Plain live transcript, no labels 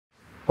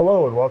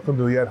Hello and welcome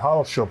to the Ed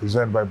Hottle Show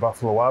presented by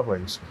Buffalo Wild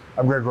Wings.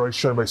 I'm Greg Royce,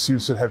 joined by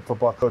Stevenson Head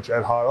Football Coach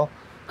Ed Hottle.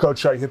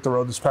 Coach, I hit the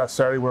road this past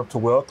Saturday, went up to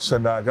Wilkes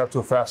and got up to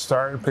a fast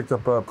start and picked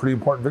up a pretty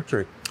important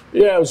victory.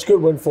 Yeah, it was a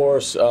good win for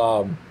us.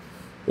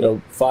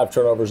 5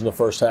 turnovers in the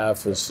first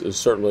half is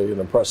certainly an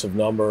impressive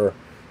number,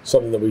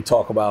 something that we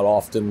talk about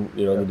often,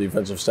 in the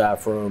defensive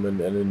staff room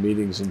and in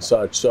meetings and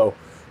such. So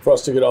for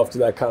us to get off to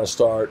that kind of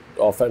start,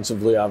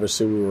 offensively,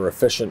 obviously we were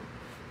efficient.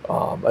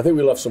 I think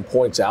we left some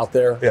points out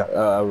there. Yeah.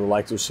 I would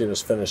like to have seen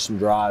us finish some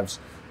drives.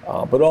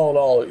 But all in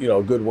all,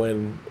 a good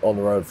win on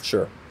the road for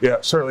sure. Yeah,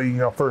 certainly,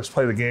 first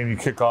play of the game, you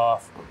kick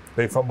off.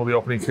 They fumble the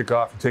opening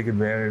kickoff, you take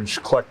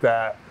advantage, collect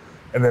that.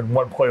 And then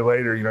one play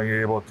later,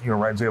 you're able to,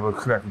 Ryan's able to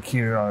connect with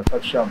Keenan on a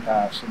touchdown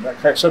pass. And that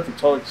kind of set the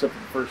tone except for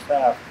the first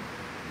half.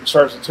 As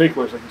far as the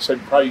takeaways, like you said,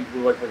 you probably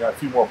would like got a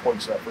few more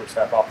points in that first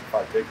half off the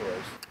 5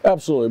 takeaways.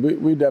 Absolutely.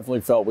 We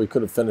definitely felt we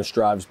could have finished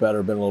drives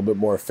better, been a little bit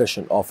more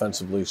efficient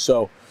offensively.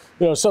 So,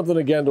 something,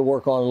 again, to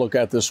work on and look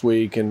at this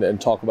week and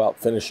talk about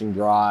finishing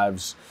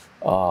drives.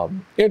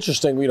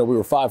 Interesting, we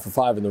were 5 for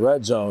 5 in the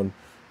red zone,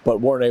 but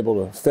weren't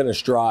able to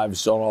finish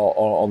drives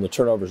on the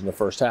turnovers in the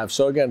first half.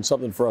 So, again,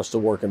 something for us to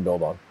work and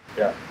build on.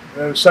 Yeah.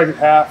 And then the second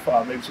half,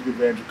 maybe took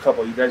advantage of a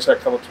couple. You guys had a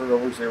couple of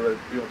turnovers. They were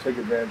able to take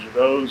advantage of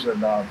those.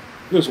 And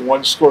it was a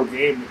one-score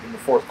game in the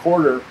fourth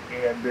quarter,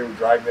 and they were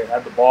driving. They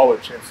had the ball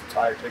with a chance to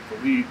tie or take the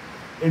lead,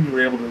 and you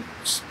were able to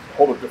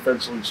hold it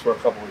defensively and score a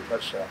couple of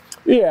touchdowns.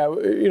 Yeah,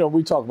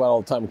 we talk about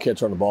all the time we can't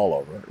turn the ball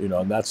over,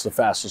 and that's the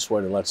fastest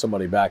way to let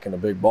somebody back in a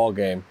big ball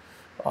game.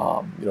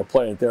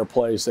 Playing at their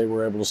place, they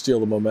were able to steal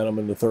the momentum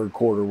in the third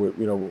quarter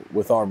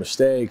with our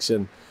mistakes.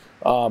 And,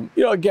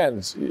 again,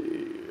 it's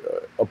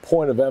a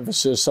point of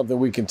emphasis, something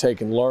we can take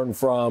and learn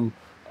from.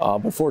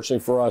 But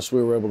fortunately for us,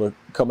 we were able to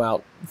come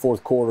out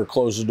fourth quarter,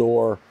 close the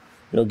door,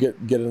 get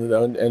in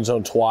the end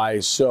zone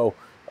twice. So,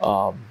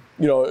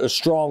 a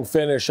strong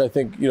finish. I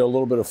think, a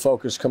little bit of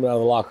focus coming out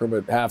of the locker room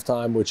at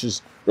halftime, which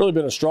has really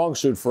been a strong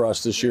suit for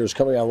us this year, is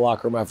coming out of the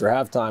locker room after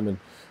halftime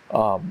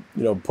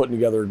and, putting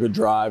together a good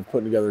drive,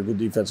 putting together good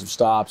defensive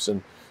stops.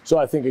 And so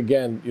I think,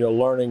 again,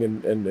 learning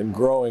and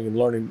growing and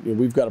learning,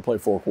 we've got to play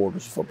 4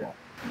 quarters of football.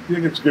 I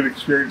think it's a good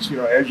experience,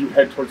 as you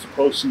head towards the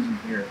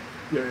postseason here.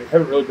 You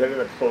haven't really been in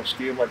a close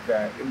game like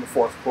that in the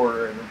fourth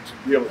quarter, and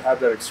to be able to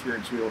have that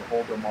experience, to be able to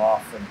hold them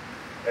off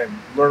and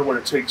learn what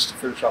it takes to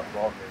finish off the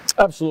ball game.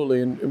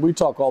 Absolutely, and we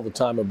talk all the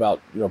time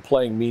about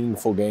playing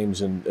meaningful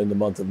games in the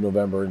month of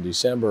November and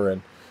December,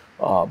 and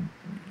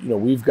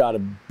we've got to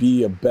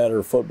be a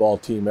better football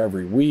team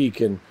every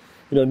week, and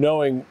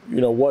knowing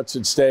what's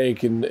at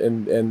stake in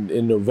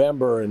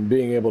November and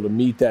being able to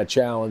meet that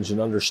challenge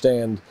and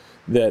understand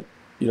that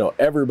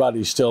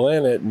everybody's still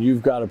in it, and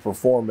you've got to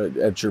perform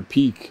at your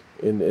peak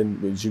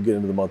as you get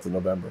into the month of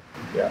November.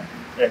 Yeah,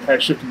 and kind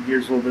of shifting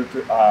gears a little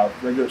bit,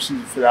 regular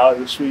season finale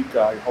this week,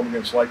 home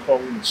against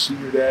Lycoming and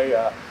Senior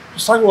Day.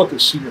 Just talking about the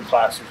senior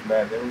classes,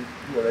 man.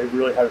 They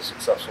really had a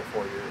successful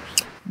 4 years.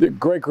 They're a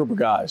great group of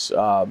guys,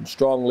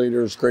 strong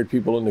leaders, great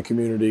people in the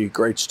community,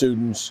 great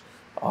students.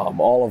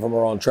 All of them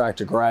are on track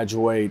to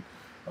graduate.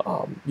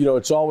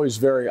 It's always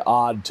very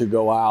odd to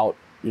go out,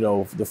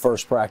 the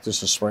first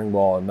practice of spring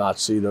ball and not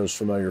see those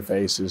familiar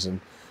faces.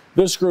 And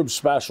this group's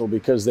special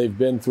because they've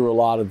been through a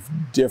lot of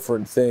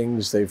different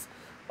things. They've,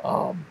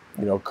 a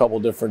couple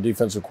different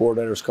defensive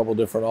coordinators, a couple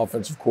different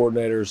offensive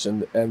coordinators,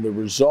 and the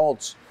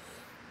results,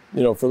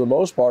 for the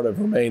most part, have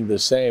remained the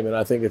same. And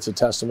I think it's a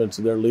testament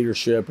to their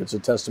leadership. It's a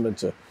testament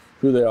to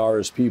who they are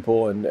as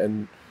people.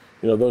 And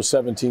those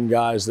 17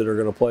 guys that are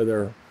going to play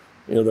their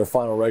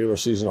final regular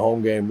season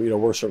home game,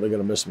 we're certainly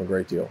going to miss them a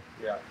great deal.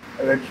 Yeah,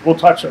 and then we'll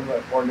touch on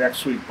that more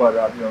next week. But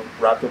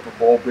wrapped up a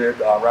bowl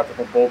bid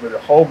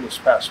at home this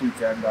past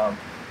weekend.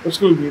 What's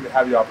going to mean to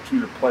have the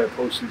opportunity to play a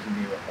postseason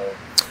game at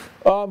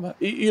home?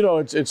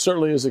 It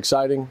certainly is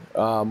exciting.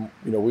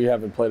 We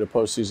haven't played a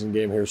postseason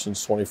game here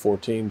since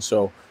 2014,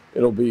 so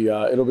it'll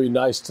be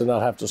nice to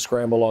not have to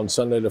scramble on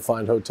Sunday to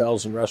find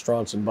hotels and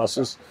restaurants and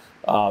buses.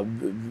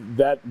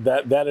 That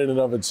in and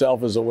of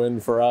itself is a win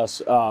for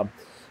us.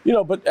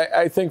 But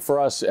I think for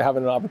us,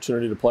 having an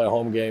opportunity to play a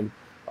home game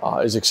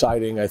is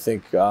exciting. I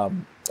think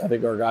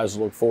our guys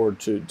look forward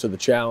to the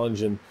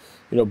challenge, and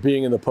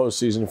being in the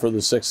postseason for the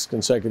 6th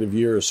consecutive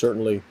year is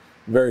certainly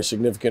very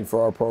significant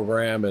for our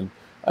program, and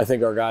I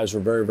think our guys are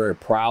very, very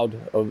proud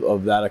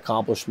of that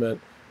accomplishment.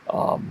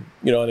 And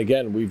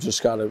again, we've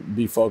just got to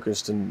be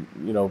focused and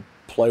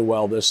play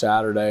well this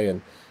Saturday,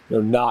 and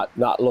not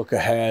look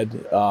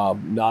ahead,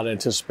 not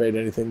anticipate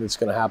anything that's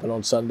going to happen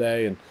on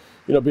Sunday, and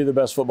be the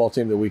best football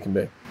team that we can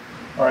be.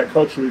 All right,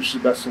 Coach, we wish you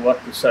the best of luck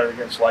this Saturday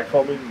against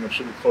Lycoming. It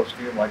should be a close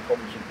game.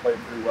 Lycoming's been playing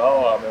pretty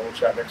well, and we'll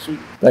chat next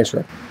week. Thanks,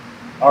 Greg.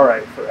 All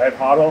right, for Ed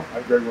Hottle,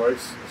 I'm Greg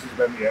Royce. This has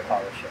been the Ed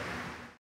Hottle Show.